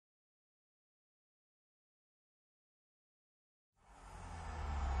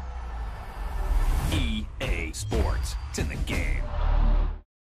It's in the game.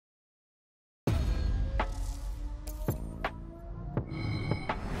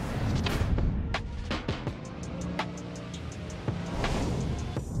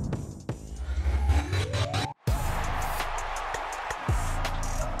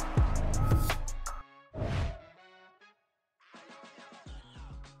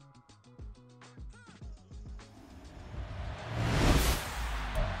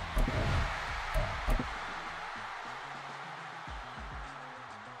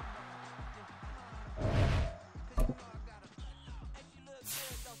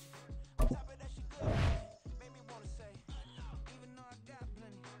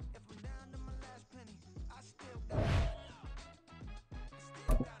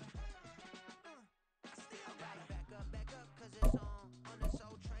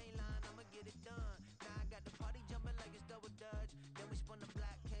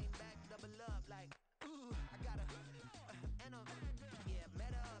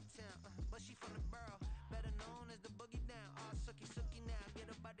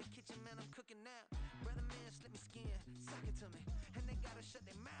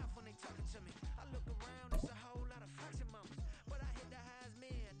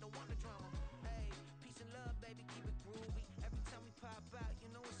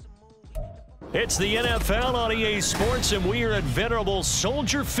 It's the NFL on EA Sports, and we are at venerable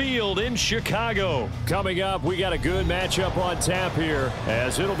Soldier Field in Chicago. Coming up, we got a good matchup on tap here,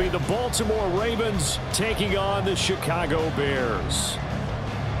 as it'll be the Baltimore Ravens taking on the Chicago Bears.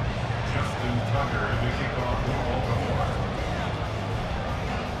 Justin Tucker, the kickoff for Baltimore.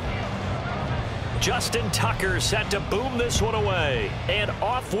 Justin Tucker set to boom this one away, and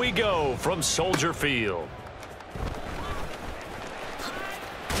off we go from Soldier Field.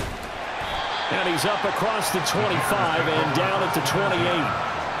 And he's up across the 25 and down at the 28.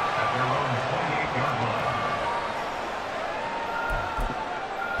 At their own 28-yard line.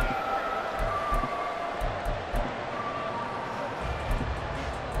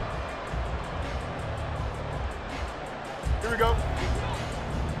 Here we go.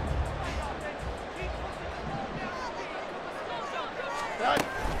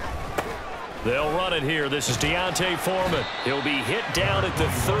 They'll run it here. This is Deontay Foreman. He'll be hit down at the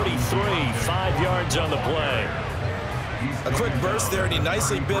 33, 5 yards on the play. A quick burst there, and he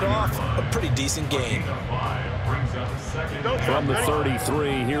nicely bit off a pretty decent gain. From the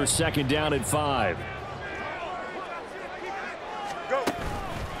 33, here's second down at 5. Go.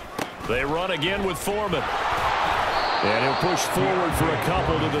 They run again with Foreman. And he'll push forward for a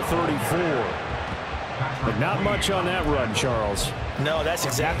couple to the 34. But not much on that run, Charles. No, that's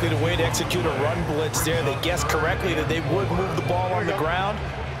exactly the way to execute a run blitz there. They guessed correctly that they would move the ball on the ground,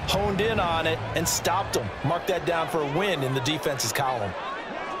 honed in on it, and stopped them. Mark that down for a win in the defense's column.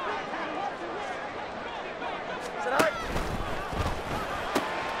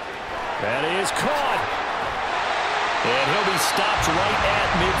 That is caught. And he'll be stopped right at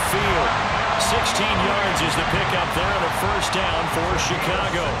midfield. 16 yards is the pickup there, and a first down for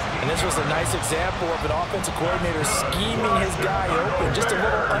Chicago. And this was a nice example of an offensive coordinator scheming his guy open. Just a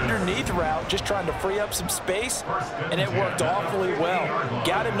little underneath route, just trying to free up some space, and it worked awfully well.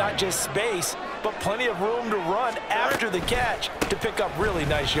 Got him not just space, but plenty of room to run after the catch to pick up really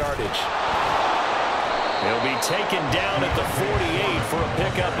nice yardage. He'll be taken down at the 48 for a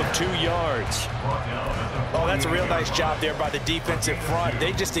pickup of 2 yards. Oh, that's a real nice job there by the defensive front.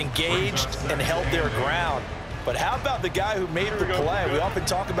 They just engaged and held their ground. But how about the guy who made the play? We often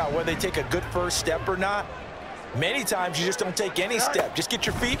talk about whether they take a good first step or not. Many times you just don't take any step. Just get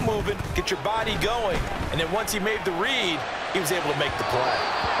your feet moving, get your body going, and then once he made the read, he was able to make the play.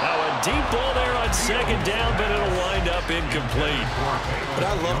 Now a deep ball there on second down, but it'll wind up incomplete. What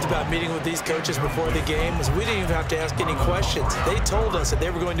I loved about meeting with these coaches before the game was we didn't even have to ask any questions. They told us that they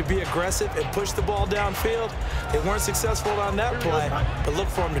were going to be aggressive and push the ball downfield. They weren't successful on that play, but look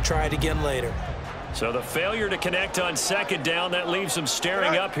for them to try it again later. So the failure to connect on second down, that leaves them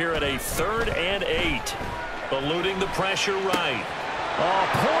staring up here at a 3rd and 8. Eluding the pressure right. Oh,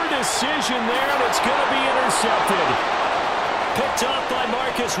 poor decision there, and it's going to be intercepted. Picked off by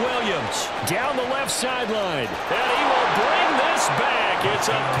Marcus Williams. Down the left sideline. And he will bring this back. It's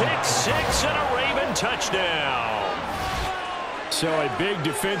a pick 6 and a Raven touchdown. So a big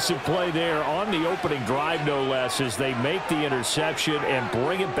defensive play there on the opening drive, no less, as they make the interception and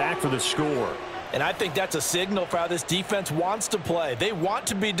bring it back for the score. And I think that's a signal for how this defense wants to play. They want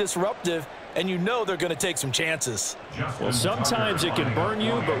to be disruptive, and you know they're going to take some chances. Well, sometimes it can burn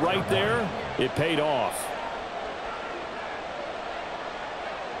you, but right there, it paid off.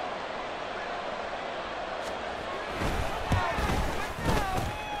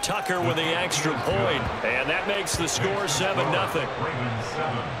 Tucker with the extra point, and that makes the score 7-0. Ravens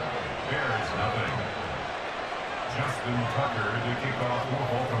 7, Bears 0. Justin Tucker to kick off for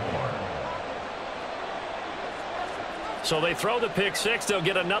Baltimore. So they throw the pick six. They'll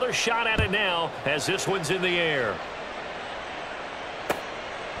get another shot at it now as this one's in the air.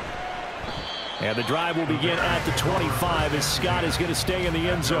 And the drive will begin at the 25 as Scott is going to stay in the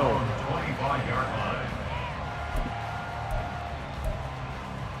end zone. 25-yard line.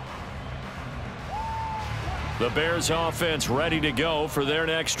 The Bears offense ready to go for their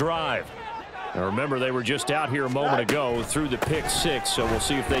next drive. Now remember, they were just out here a moment ago through the pick six, so we'll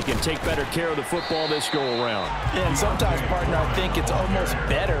see if they can take better care of the football this go around. Yeah, and sometimes, partner, I think it's almost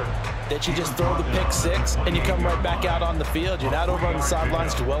better that you just throw the pick six and you come right back out on the field. You're not over on the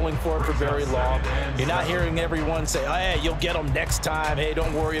sidelines dwelling for it for very long. You're not hearing everyone say, oh, hey, you'll get them next time. Hey,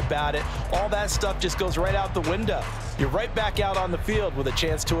 don't worry about it. All that stuff just goes right out the window. You're right back out on the field with a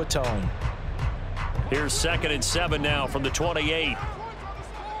chance to atone. Here's 2nd and 7 now from the 28.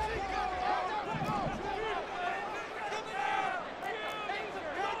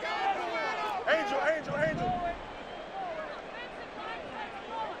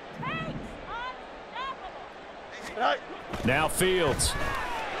 Now Fields.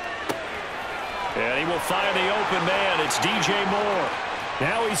 And he will find the open man. It's DJ Moore.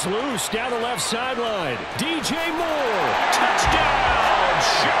 Now he's loose down the left sideline. DJ Moore. Touchdown,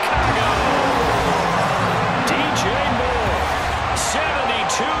 Chicago. DJ Moore,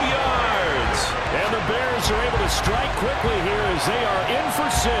 72 yards. And the Bears are able to strike quickly here as they are in for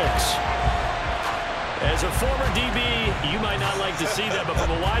 6. As a former DB, you might not like to see that, but from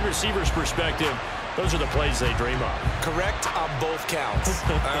a wide receiver's perspective, those are the plays they dream of. Correct on both counts,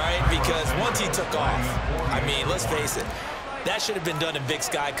 all right? Because once he took off, I mean, let's face it, that should have been done in Big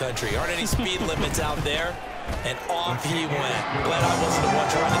Sky country. Aren't any speed limits out there? And off he went. Glad I wasn't the one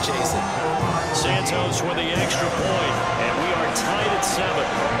trying to chase it. Santos with the extra point, and we are tied at 7.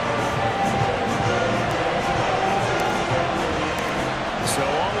 So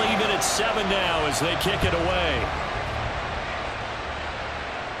all even at 7 now as they kick it away.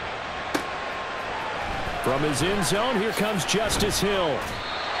 From his end zone, here comes Justice Hill.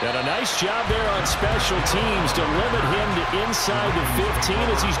 And a nice job there on special teams to limit him to inside the 15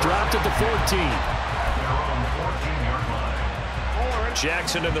 as he's dropped at the 14.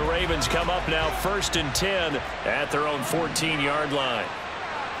 Jackson and the Ravens come up now 1st and 10 at their own 14-yard line.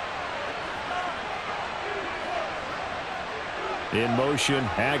 In motion,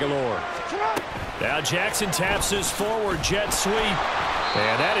 Aguilar. Now Jackson taps his forward jet sweep.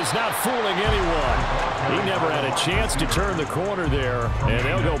 And that is not fooling anyone. He never had a chance to turn the corner there, and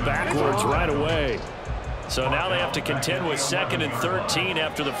they'll go backwards right away. So now they have to contend with 2nd and 13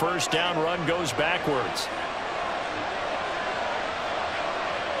 after the first down run goes backwards.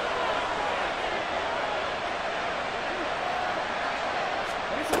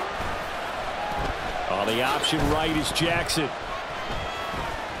 On the option right is Jackson.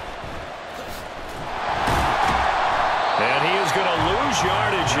 And he is going to lose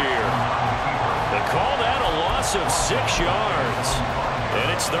yardage here. They call that a loss of 6 yards. And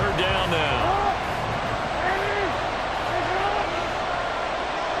it's 3rd down now.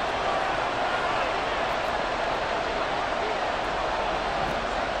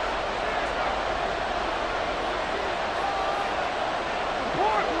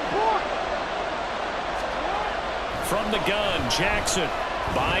 From the gun, Jackson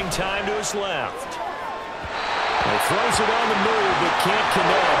buying time to his left. He throws it on the move, but can't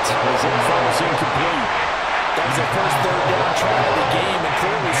connect as it falls incomplete. That was their first 3rd down try of the game, and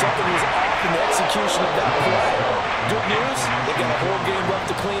clearly something was off in the execution of that play. Good news, they got a whole game left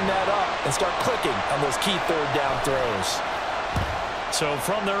to clean that up and start clicking on those key 3rd down throws. So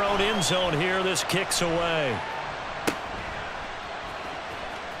from their own end zone here, this kicks away.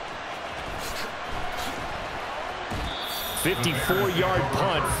 .54-yard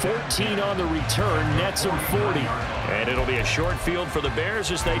punt, 14 on the return, nets them 40. And it'll be a short field for the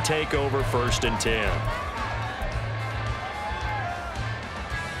Bears as they take over 1st and 10.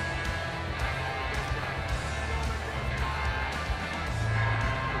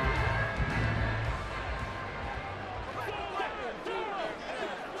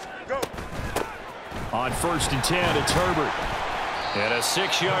 On 1st and 10, it's Herbert. And a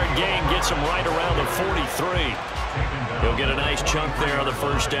 6-yard gain gets him right around the 43. He'll get a nice chunk there on the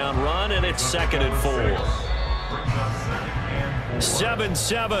first down run, and it's 2nd and 4.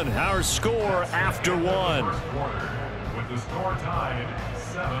 7-7, our score after 1. With the score tied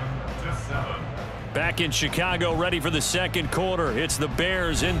 7-7. Back in Chicago, ready for the 2nd quarter. It's the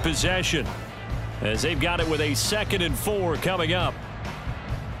Bears in possession as they've got it with a 2nd and 4 coming up.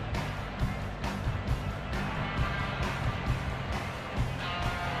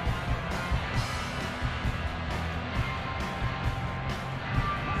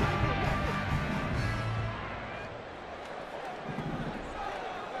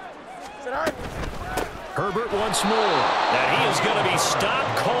 Herbert once more. And he is going to be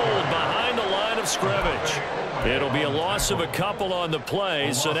stopped cold behind the line of scrimmage. It'll be a loss of a couple on the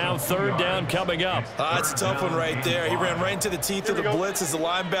play, so now third down coming up. That's a tough one right there. He ran right into the teeth of the blitz as the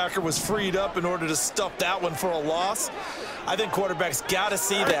linebacker was freed up in order to stuff that one for a loss. I think quarterbacks got to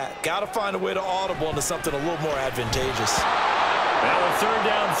see that. Got to find a way to audible into something a little more advantageous. Now a third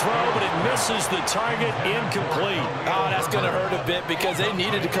down throw, but it misses the target, incomplete. Oh, that's going to hurt a bit because they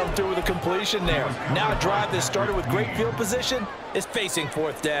needed to come through with a completion there. Now a drive that started with great field position is facing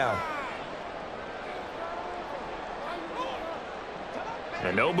fourth down.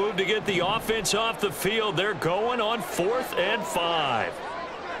 And no move to get the offense off the field. They're going on 4th and 5.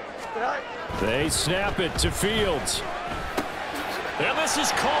 They snap it to Fields. And this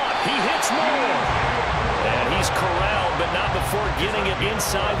is caught. He hits more. And he's corralled, but not before getting it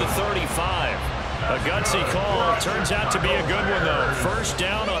inside the 35. A gutsy call. Turns out to be a good one, though. First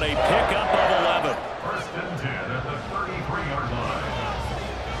down on a pickup of 11. First and 10 at the 33-yard line.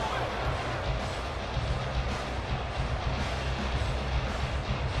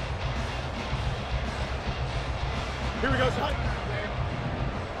 Here we go, son.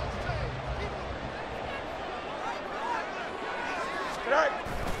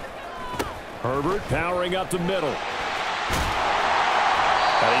 Herbert powering up the middle.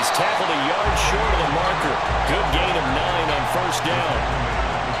 And he's tackled a yard short of the marker. Good gain of 9 on first down.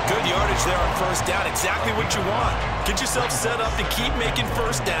 Good yardage there on first down. Exactly what you want. Get yourself set up to keep making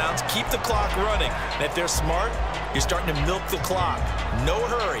first downs, keep the clock running. And if they're smart, you're starting to milk the clock. No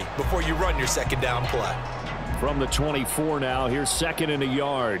hurry before you run your second down play. From the 24 now, here's 2nd and a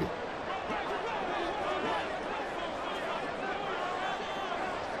yard.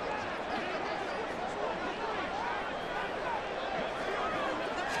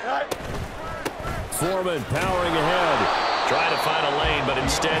 Foreman powering ahead. Trying to find a lane, but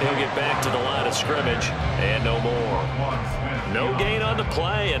instead he'll get back to the line of scrimmage. And no more. No gain on the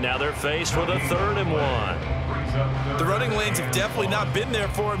play, and now they're faced with a 3rd and 1. The running lanes have definitely not been there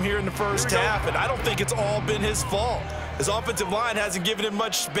for him here in the first half, and I don't think it's all been his fault. His offensive line hasn't given him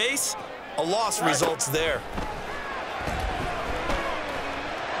much space. A loss results there.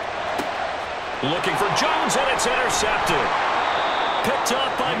 Looking for Jones, and it's intercepted. Picked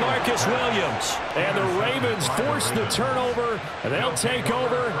off by Marcus Williams. And the Ravens force the turnover, and they'll take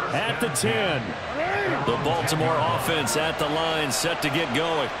over at the 10. The Baltimore offense at the line, set to get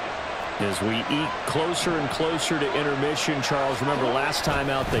going. As we eat closer and closer to intermission, Charles, remember last time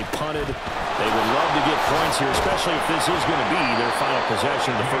out they punted. They would love to get points here, especially if this is going to be their final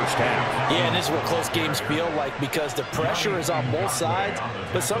possession of the first half. Yeah, and this is what close games feel like because the pressure is on both sides,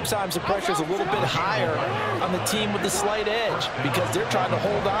 but sometimes the pressure is a little bit higher on the team with the slight edge because they're trying to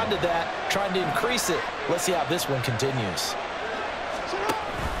hold on to that, trying to increase it. Let's see how this one continues.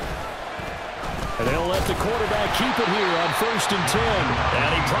 And they'll let the quarterback keep it here on 1st and 10.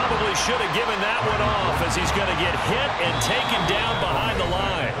 And he probably should have given that one off as he's going to get hit and taken down behind the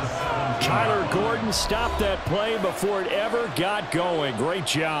line. Kyler Gordon stopped that play before it ever got going. Great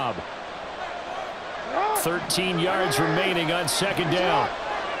job. 13 yards remaining on 2nd down.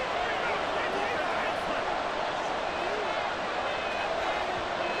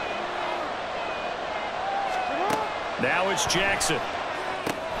 Now it's Jackson.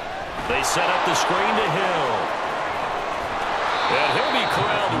 They set up the screen to Hill. And he'll be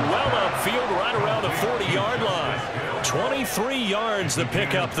corralled well upfield right around the 40-yard line. 23 yards the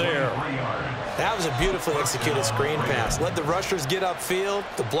pickup there. That was a beautifully executed screen pass. Let the rushers get upfield.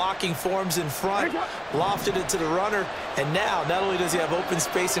 The blocking forms in front. Lofted it to the runner. And now, not only does he have open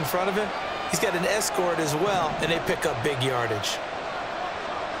space in front of him, he's got an escort as well, and they pick up big yardage.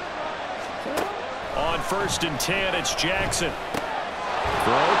 On 1st and 10, it's Jackson.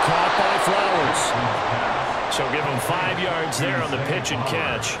 Throw caught by Flowers. So give him 5 yards there on the pitch and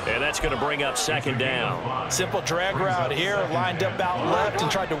catch. And that's going to bring up 2nd down. Simple drag route here. Lined up out left and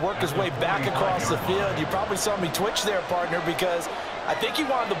tried to work his way back across the field. You probably saw me twitch there, partner, because I think he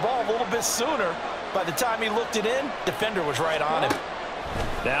wanted the ball a little bit sooner. By the time he looked it in, defender was right on him.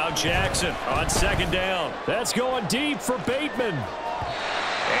 Now Jackson on 2nd down. That's going deep for Bateman.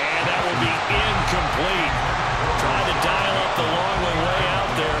 And that will be incomplete. Trying to dial up the long way out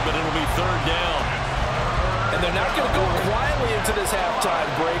there, but it'll be 3rd down. And they're not going to go quietly into this halftime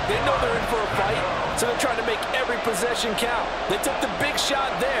break. They know they're in for a fight, so they're trying to make every possession count. They took the big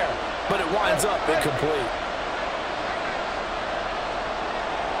shot there, but it winds up incomplete.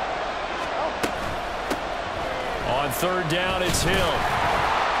 On 3rd down, it's Hill.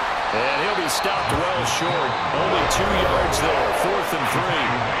 And he'll be stopped well short. Only 2 yards there, 4th and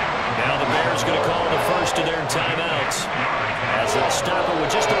 3. Now the Bears going to call the first of their timeouts as they'll stop it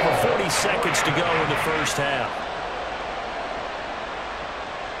with just over 40 seconds to go in the first half.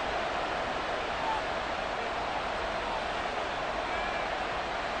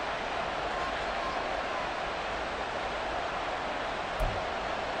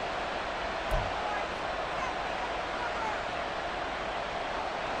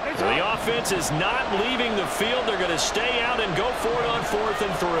 The offense is not leaving the field. They're going to stay out and go for it on 4th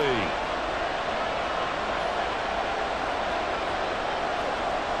and 3.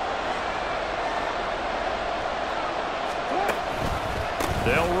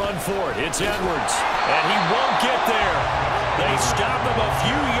 They'll run for it. It's Edwards, and he won't get there. They stop him a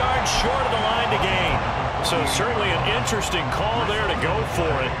few yards short of the line to gain. So certainly an interesting call there to go for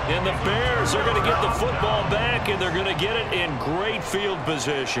it. And the Bears are going to get the football back, and they're going to get it in great field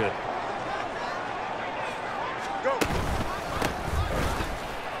position.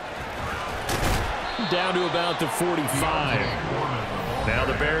 Down to about the 45. Now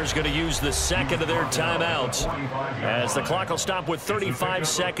the Bears going to use the second of their timeouts as the clock will stop with 35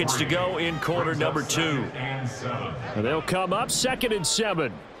 seconds to go in quarter number 2. And they'll come up 2nd and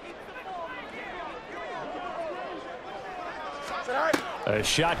 7. A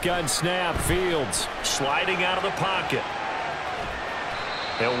shotgun snap. Fields sliding out of the pocket.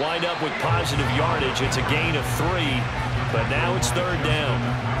 They'll wind up with positive yardage. It's a gain of 3, but now it's 3rd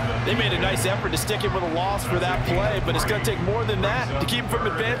down. They made a nice effort to stick him with a loss for that play, but it's going to take more than that to keep him from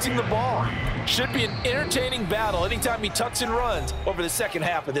advancing the ball. Should be an entertaining battle anytime he tucks and runs over the second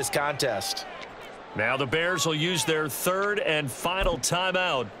half of this contest. Now the Bears will use their 3rd and final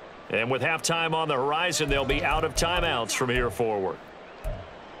timeout. And with halftime on the horizon, they'll be out of timeouts from here forward.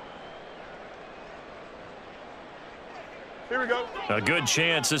 Here we go. A good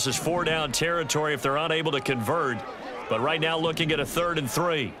chance this is 4-down territory if they're unable to convert. But right now looking at a 3rd and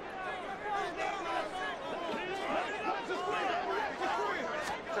 3.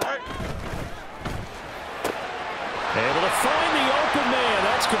 Able to find the open man.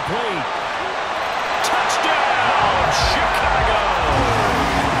 That's complete. Touchdown, Chicago!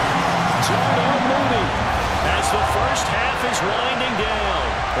 Darnell Mooney as the first half is winding down.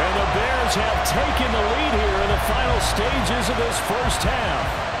 And the Bears have taken the lead here in the final stages of this first half.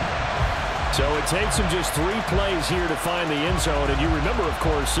 So it takes them just 3 plays here to find the end zone. And you remember, of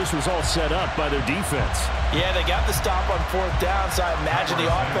course, this was all set up by their defense. Yeah, they got the stop on 4th down, so I imagine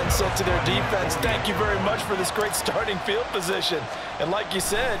the offense said to their defense, thank you very much for this great starting field position. And like you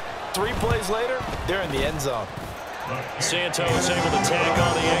said, 3 plays later, they're in the end zone. Santos able to tack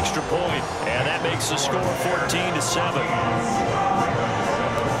on the extra point, and that makes the score 14-7.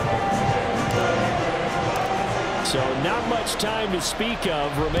 So not much time to speak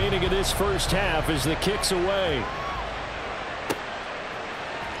of remaining in this first half as the kick's away.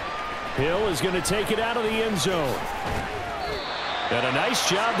 Hill is going to take it out of the end zone. And a nice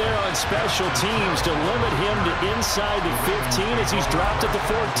job there on special teams to limit him to inside the 15 as he's dropped at the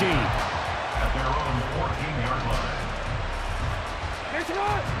 14. At their own 14-yard line.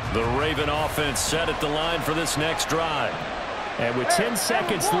 The Raven offense set at the line for this next drive. And with 10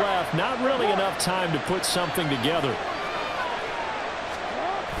 seconds left, not really enough time to put something together.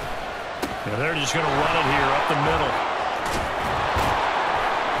 And they're just going to run it here up the middle.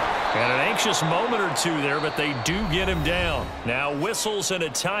 And an anxious moment or two there, but they do get him down. Now whistles and a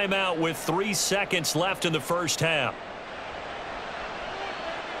timeout with 3 seconds left in the first half.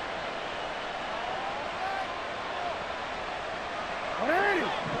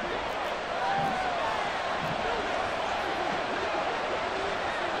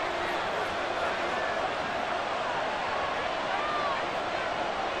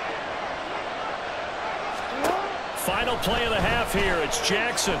 Final play of the half here. It's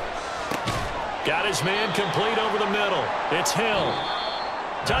Jackson. Got his man complete over the middle. It's Hill.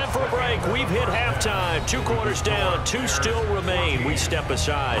 Time for a break. We've hit halftime. 2 quarters down. 2 still remain. We step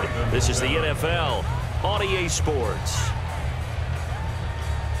aside. This is the NFL on EA Sports.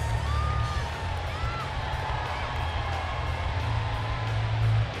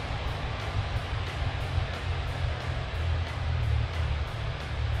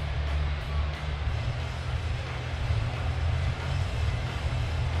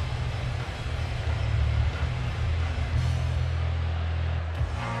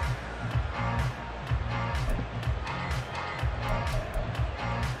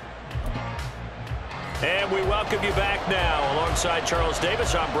 And we welcome you back now. Alongside Charles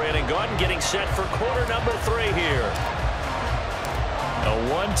Davis, I'm Brandon Gaudin, getting set for quarter number 3 here. A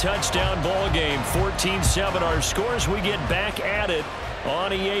 1-touchdown ball game, 14-7 our scores. We get back at it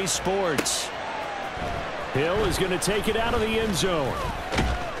on EA Sports. Hill is going to take it out of the end zone.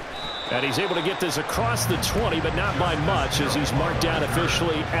 And he's able to get this across the 20, but not by much, as he's marked down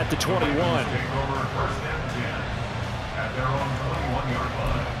officially at the 21. Take over first and 10 at their own 21-yard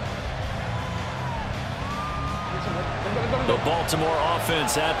line. The Baltimore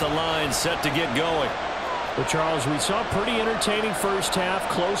offense at the line, set to get going. Well, Charles, we saw a pretty entertaining first half,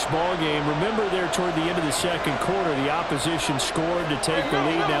 close ball game. Remember there toward the end of the second quarter, the opposition scored to take the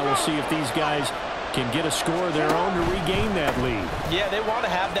lead. Now we'll see if these guys can get a score of their own to regain that lead. Yeah, they want to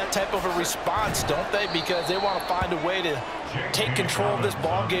have that type of a response, don't they? Because they want to find a way to take control of this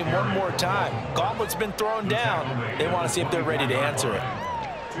ball game one more time. Gauntlet's been thrown down. They want to see if they're ready to answer it.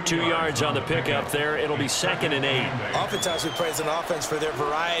 2 yards on the pickup there. It'll be 2nd and 8. Oftentimes we praise an offense for their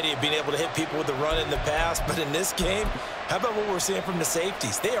variety of being able to hit people with the run in the pass, but in this game, how about what we're seeing from the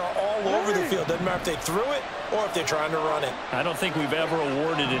safeties? They are all over the field. Doesn't matter if they threw it or if they're trying to run it. I don't think we've ever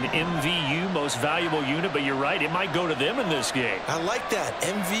awarded an MVU, most valuable unit, but you're right, it might go to them in this game. I like that,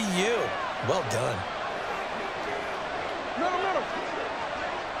 MVU. Well done.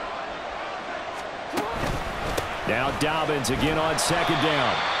 Now Dobbins again on 2nd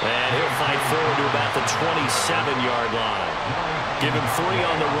down. And he'll fight forward to about the 27-yard line. Give him 3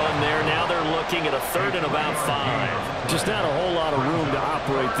 on the run there. Now they're looking at a 3rd and about 5. Just not a whole lot of room to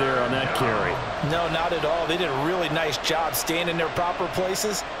operate there on that carry. No, not at all. They did a really nice job staying in their proper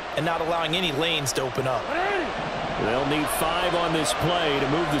places and not allowing any lanes to open up. They'll need 5 on this play to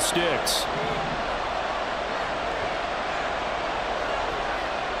move the sticks.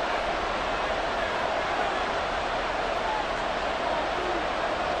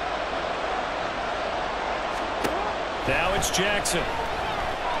 Now it's Jackson. And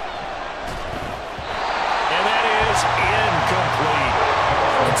that is incomplete.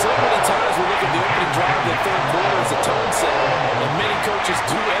 And so many times we look at the opening drive of the third quarter as a tone setter, and many coaches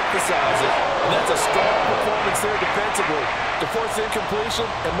do emphasize it. And that's a strong performance there defensively to force incompletion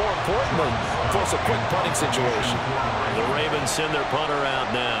and, more importantly, force a quick punting situation. The Ravens send their punter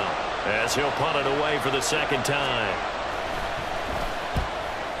out now as he'll punt it away for the 2nd time.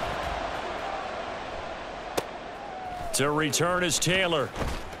 To return is Taylor.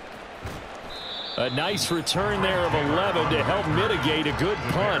 A nice return there of 11 to help mitigate a good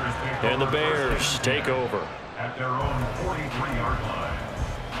punt. And the Bears take over. At their own 43-yard line.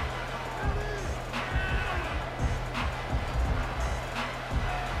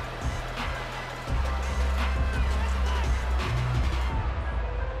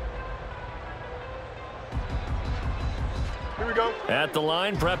 Here we go. At the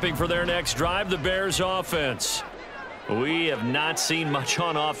line, prepping for their next drive, the Bears offense. We have not seen much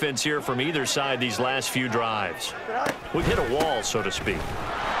on offense here from either side these last few drives. We've hit a wall, so to speak. And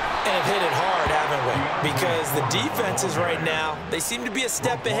have hit it hard, haven't we? Because the defenses right now, they seem to be a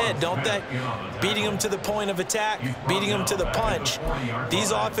step ahead, don't they? Beating them to the point of attack, beating them to the punch.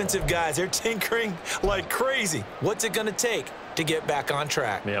 These offensive guys, they're tinkering like crazy. What's it going to take to get back on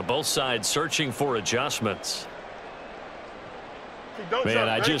track? Yeah, both sides searching for adjustments. Man,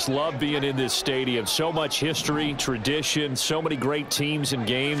 I just love being in this stadium. So much history, tradition, so many great teams and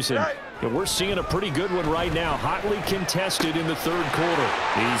games, and we're seeing a pretty good one right now. Hotly contested in the third quarter.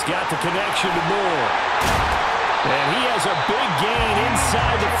 He's got the connection to Moore. And he has a big gain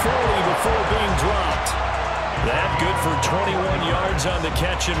inside the 40 before being dropped. That good for 21 yards on the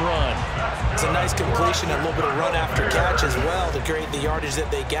catch and run. It's a nice completion, a little bit of run after catch as well to create the yardage that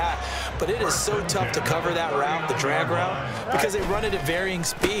they got. But it is so tough to cover that route, the drag route, because they run it at varying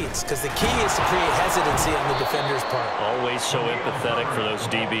speeds. Because the key is to create hesitancy on the defender's part. Always so empathetic for those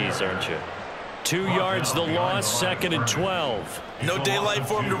DBs, aren't you? 2 yards the loss, 2nd and 12. No daylight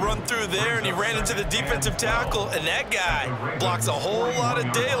for him to run through there, and he ran into the defensive tackle, and that guy blocks a whole lot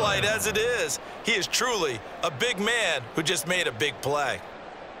of daylight as it is. He is truly a big man who just made a big play.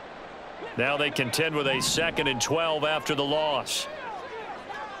 Now they contend with a 2nd and 12 after the loss.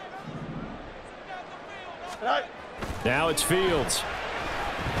 Now it's Fields.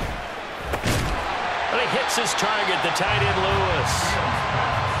 And he hits his target, the tight end Lewis.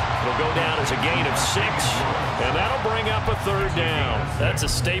 It'll go down as a gain of 6, and that'll bring up a 3rd down. That's a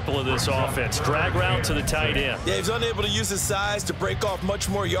staple of this offense. Drag route to the tight end. Yeah, he's unable to use his size to break off much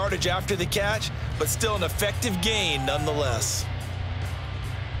more yardage after the catch, but still an effective gain nonetheless.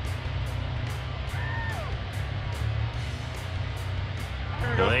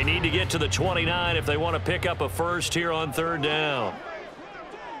 Well, they need to get to the 29 if they want to pick up a first here on 3rd down.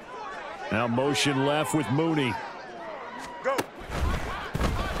 Now motion left with Mooney. Go.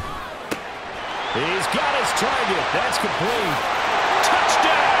 He's got his target. That's complete.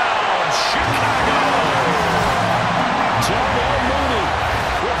 Touchdown, Chicago! Darnell Mooney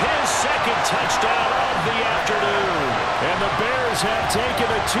with his 2nd touchdown of the afternoon. And the Bears have taken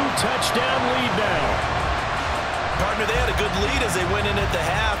a 2-touchdown lead now. Partner, they had a good lead as they went in at the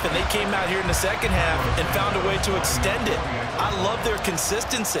half, and they came out here in the second half and found a way to extend it. I love their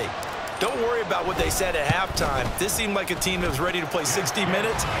consistency. Don't worry about what they said at halftime. This seemed like a team that was ready to play 60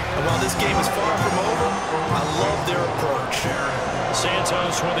 minutes, and while this game is far from over, I love their approach.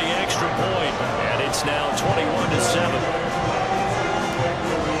 Santos with the extra point, and it's now 21-7.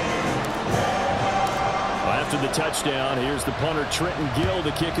 After the touchdown, here's the punter Trenton Gill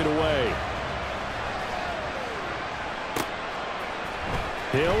to kick it away.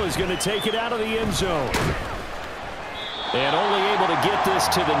 Hill is going to take it out of the end zone. And only able to get this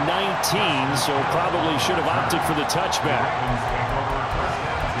to the 19, so probably should have opted for the touchback.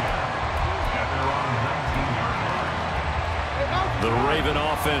 The Raven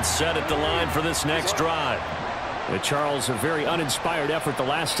offense set at the line for this next drive. Charles, a very uninspired effort the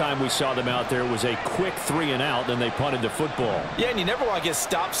last time we saw them out there. Was a quick 3-and-out, then they punted the football. Yeah, and you never want to get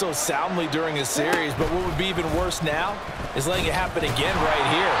stopped so soundly during a series, but what would be even worse now is letting it happen again right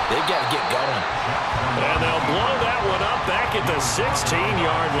here. They've got to get going. And they'll blow that one up back at the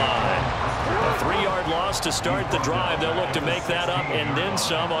 16-yard line. A 3-yard loss to start the drive. They'll look to make that up and then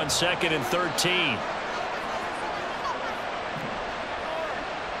some on 2nd and 13.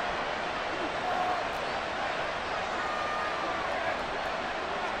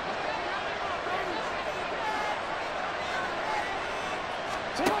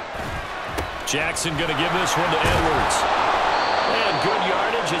 Jackson going to give this one to Edwards. And good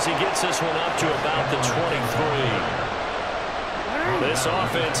yardage as he gets this one up to about the 23. This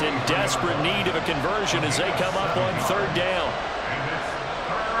offense in desperate need of a conversion as they come up on 3rd down.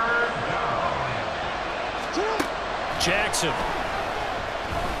 Jackson.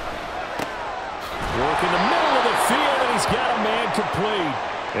 Working the middle of the field, and he's got a man complete.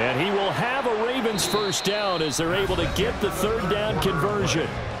 And he will have a Ravens first down as they're able to get the 3rd down conversion.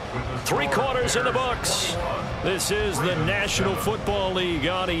 3 quarters in the books. This is the National Football League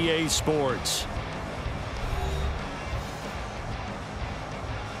on EA Sports.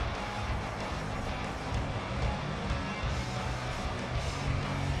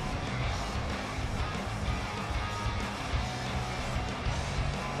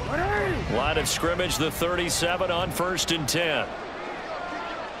 Line of scrimmage, the 37 on 1st and 10.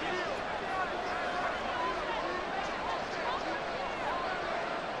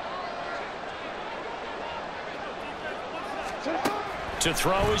 To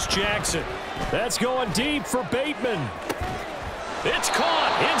throw is Jackson. That's going deep for Bateman. It's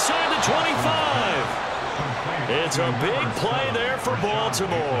caught inside the 25. It's a big play there for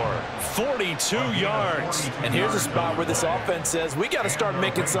Baltimore. 42 yards. And here's a spot where this offense says, we got to start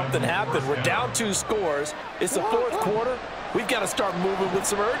making something happen. We're down 2 scores. It's the 4th quarter. We've got to start moving with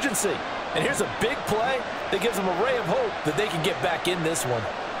some urgency. And here's a big play that gives them a ray of hope that they can get back in this one.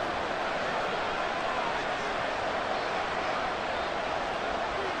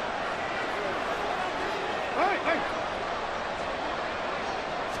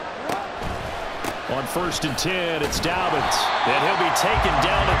 On 1st and 10, it's Dobbins. And he'll be taken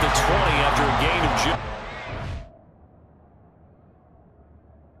down at the 20 after a gain of just.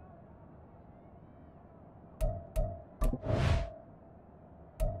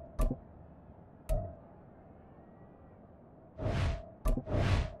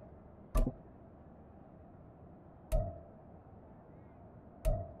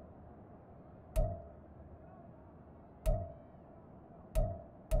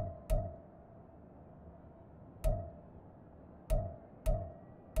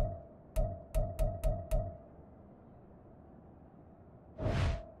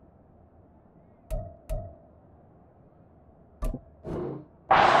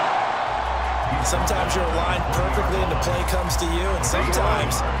 Sometimes you're aligned perfectly and the play comes to you, and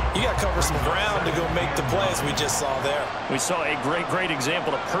sometimes you got to cover some ground to go make the play, as we just saw there. We saw a great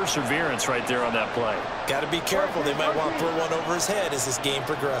example of perseverance right there on that play. Got to be careful. They might want to throw one over his head as this game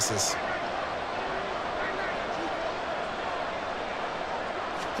progresses.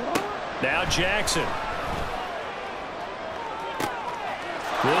 Now Jackson.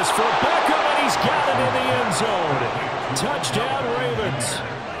 This for Beckham, and he's got it in the end zone. Touchdown, Ravens.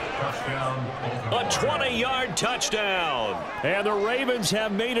 A 20-yard touchdown. And the Ravens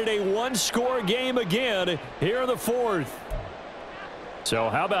have made it a 1-score game again here in the 4th. So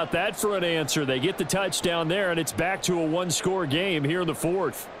how about that for an answer? They get the touchdown there, and it's back to a 1-score game here in the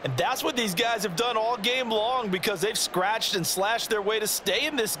 4th. And that's what these guys have done all game long, because they've scratched and slashed their way to stay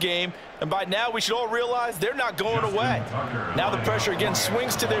in this game. And by now, we should all realize they're not going away. Now the pressure again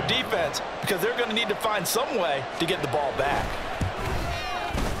swings to their defense, because they're going to need to find some way to get the ball back.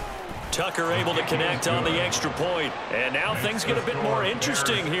 Tucker able to connect on the extra point. And now things get a bit more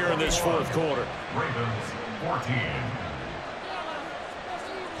interesting here in this fourth quarter. Ravens 14.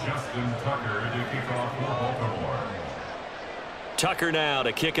 Justin Tucker to kick off for Baltimore. Tucker now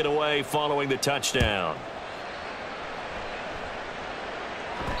to kick it away following the touchdown.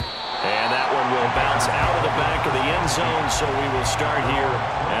 And that one will bounce out of the back of the end zone, so we will start here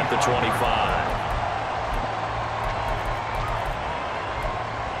at the 25.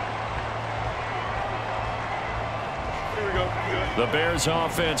 The Bears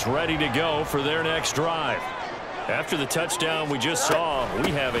offense ready to go for their next drive. After the touchdown we just saw, we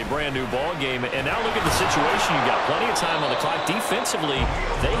have a brand new ball game. And now look at the situation. You got plenty of time on the clock. Defensively,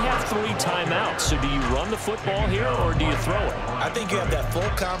 they have 3 timeouts. So do you run the football here or do you throw it? I think you have that full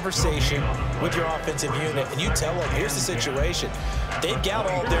conversation with your offensive unit, and you tell them, here's the situation. They've got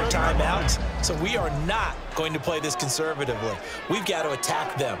all their timeouts, so we are not going to play this conservatively. We've got to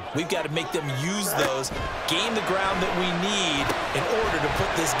attack them. We've got to make them use those, gain the ground that we need in order to put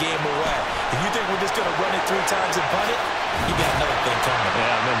this game away. If you think we're just going to run it 3 times and punt it, you got another thing coming.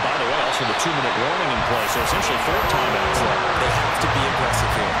 Yeah, and then, by the way, also the 2-minute warning in play, so essentially 4 timeouts left. They have to be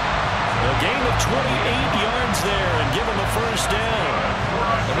aggressive here. A gain of 28 yards there and give them a first down.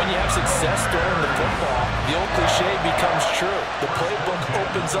 And when you have success throwing the football, the old cliche becomes true. The playbook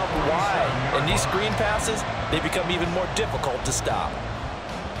opens up wide, and these screen passes, they become even more difficult to stop.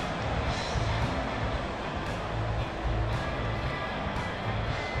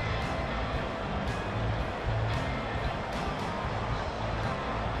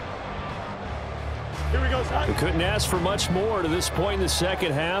 We couldn't ask for much more to this point in the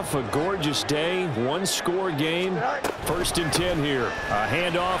second half. A gorgeous day, 1-score game. 1st and 10 here. A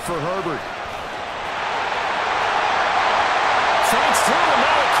handoff for Herbert. Fights through the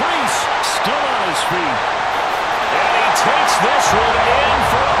middle crease. Still on his feet. And he takes this one in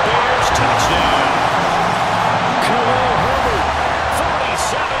for a Bears touchdown. Khalil Herbert,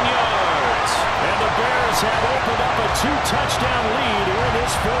 47 yards. And the Bears have opened up a 2-touchdown lead here in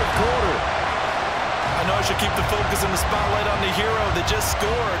this fourth quarter. I know I should keep the focus and the spotlight on the hero that just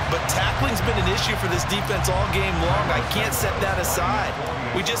scored, but tackling's been an issue for this defense all game long. I can't set that aside.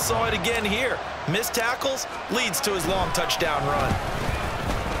 We just saw it again here. Missed tackles leads to his long touchdown run.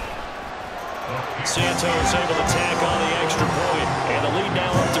 Santos able to tack on the extra point, and the lead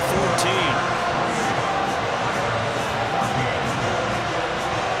now up to 14.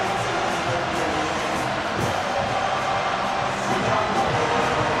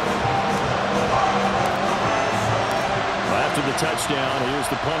 After the touchdown, here's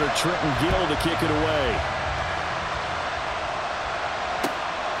the punter Trenton Gill to kick it away.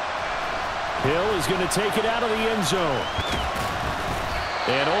 Hill is going to take it out of the end zone.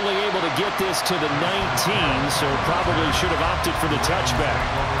 And only able to get this to the 19, so probably should have opted for the touchback.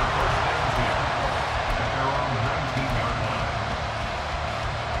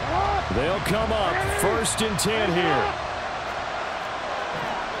 They'll come up 1st and 10 here.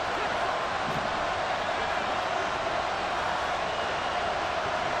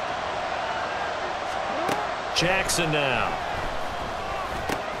 Jackson now.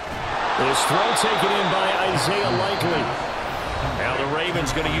 This throw taken in by Isaiah Likely. Now the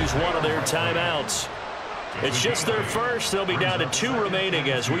Ravens going to use one of their timeouts. It's just their first. They'll be down to 2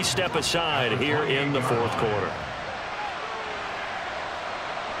 remaining as we step aside here in the fourth quarter.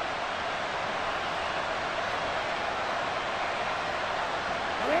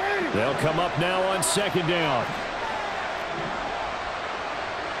 They'll come up now on 2nd down.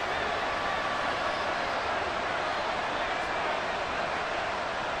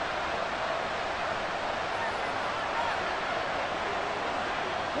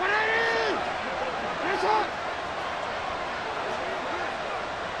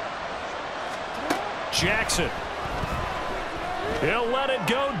 Jackson. He'll let it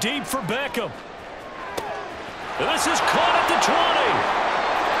go deep for Beckham. This is caught at the 20.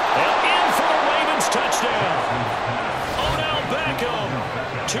 And in for the Ravens touchdown. Odell Beckham.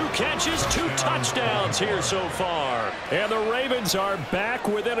 2 catches, 2 touchdowns here so far. And the Ravens are back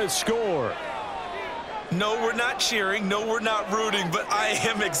within a score. No, we're not cheering. No, we're not rooting, but I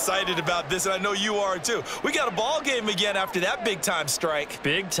am excited about this, and I know you are too. We got a ball game again after that big-time strike.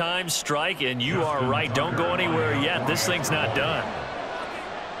 Big-time strike, and you are right. Don't go anywhere yet. This thing's not done.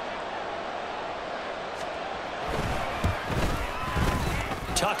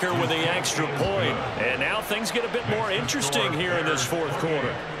 Tucker with the extra point, and now things get a bit more interesting here in this fourth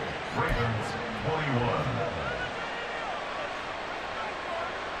quarter. Ravens 21.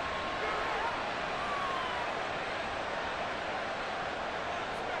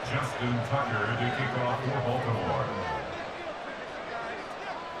 Justin Tucker to kick off for Baltimore.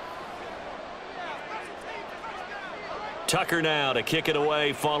 Tucker now to kick it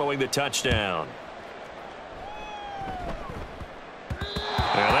away following the touchdown.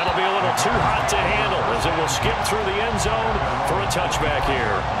 And that'll be a little too hot to handle as it will skip through the end zone for a touchback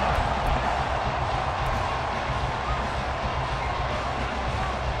here.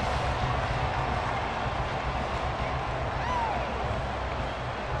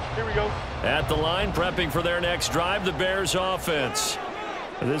 Here we go. At the line, prepping for their next drive, the Bears offense.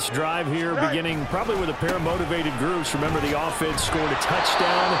 This drive here beginning probably with a pair of motivated groups. Remember, the offense scored a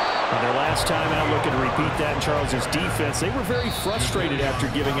touchdown on their last time out. Looking to repeat that in Charles's defense. They were very frustrated after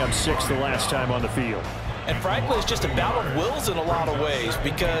giving up 6 the last time on the field. And frankly, it's just a battle of wills in a lot of ways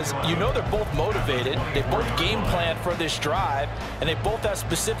because you know they're both motivated. They both game planned for this drive, and they both have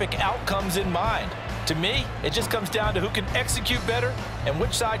specific outcomes in mind. To me, it just comes down to who can execute better and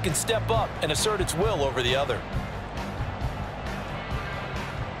which side can step up and assert its will over the other.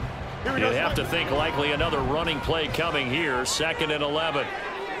 You'd have to think likely another running play coming here. 2nd and 11.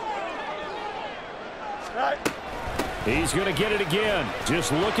 He's going to get it again.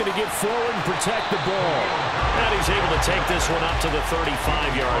 Just looking to get forward and protect the ball. And he's able to take this one up to the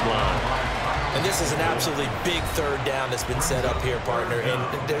 35-yard line. And this is an absolutely big 3rd down that's been set up here, partner,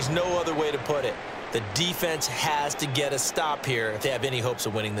 and there's no other way to put it. The defense has to get a stop here if they have any hopes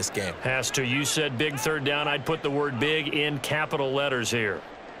of winning this game. Has to. You said big 3rd down. I'd put the word big in capital letters here.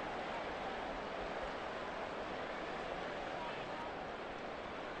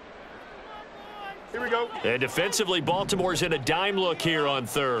 Here we go. And defensively, Baltimore's in a dime look here on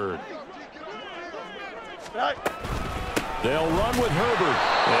 3rd. They'll run with Herbert.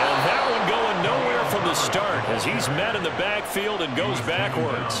 And that one going nowhere from the start as he's met in the backfield and goes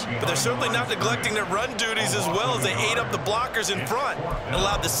backwards. But they're certainly not neglecting their run duties as well as they ate up the blockers in front and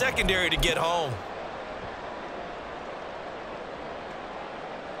allowed the secondary to get home.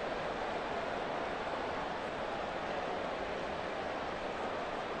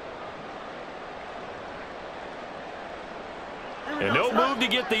 And no move to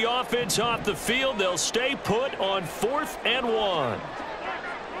get the offense off the field. They'll stay put on 4th and 1.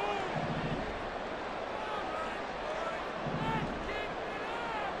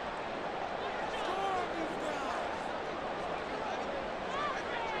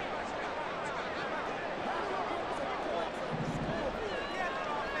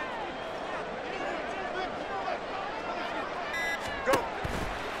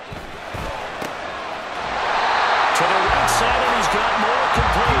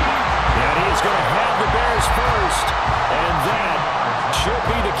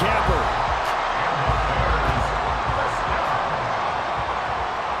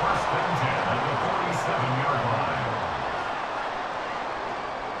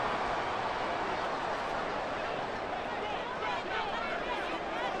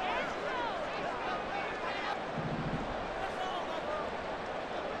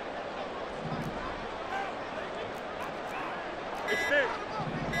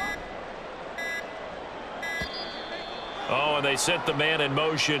 Oh, and they sent the man in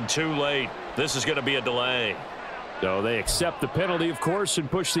motion too late. This is going to be a delay. So they accept the penalty, of course,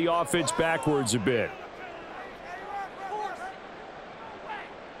 and push the offense backwards a bit.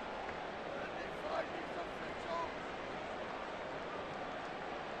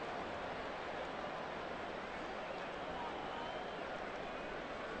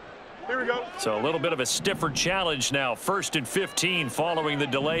 Here we go. So a little bit of a stiffer challenge now. 1st and 15 following the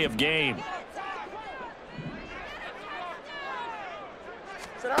delay of game.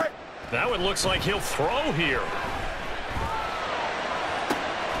 That one looks like he'll throw here.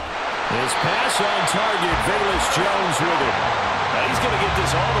 His pass on target. Velus Jones with it. Now he's going to get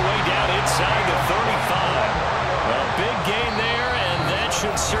this all the way down inside the 35. A big gain there, and that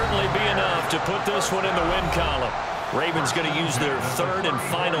should certainly be enough to put this one in the win column. Ravens going to use their 3rd and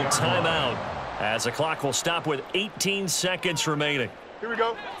final timeout as the clock will stop with 18 seconds remaining. Here we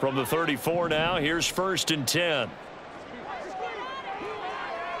go. From the 34 now, here's 1st and 10.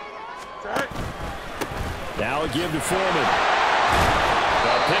 Now a give to Foreman. A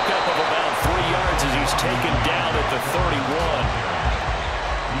pickup of about 3 yards as he's taken down at the 31.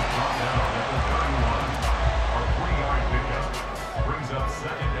 He's brought down at the 31. A 3-yard pickup brings up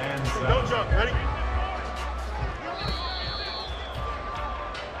 2nd and 7. Don't jump. Ready?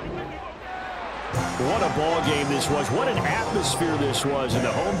 What a ball game this was. What an atmosphere this was. And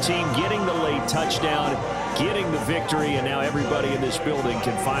the home team getting the late touchdown, getting the victory, and now everybody in this building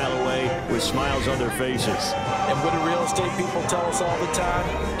can file away with smiles on their faces. And what do real estate people tell us all the time?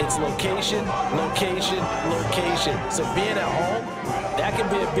 It's location, location, location. So being at home, That can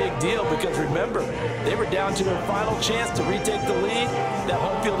be a big deal because, remember, they were down to their final chance to retake the lead. That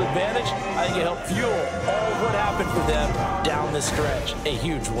home field advantage, I think it helped fuel all of what happened for them down the stretch. A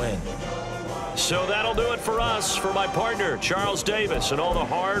huge win. So that'll do it for us. For my partner, Charles Davis, and all the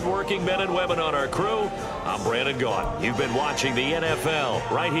hard-working men and women on our crew, I'm Brandon Gaudin. You've been watching the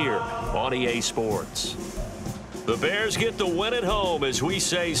NFL right here on EA Sports. The Bears get the win at home as we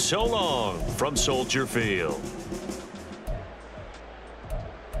say so long from Soldier Field.